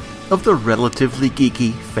part of the Relatively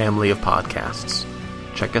Geeky family of podcasts.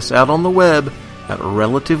 Check us out on the web at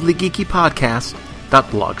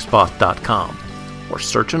relativelygeekypodcast.blogspot.com or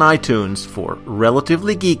search in iTunes for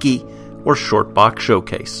Relatively Geeky or Shortbox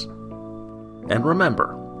Showcase. And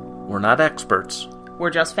remember, we're not experts.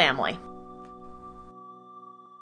 We're just family.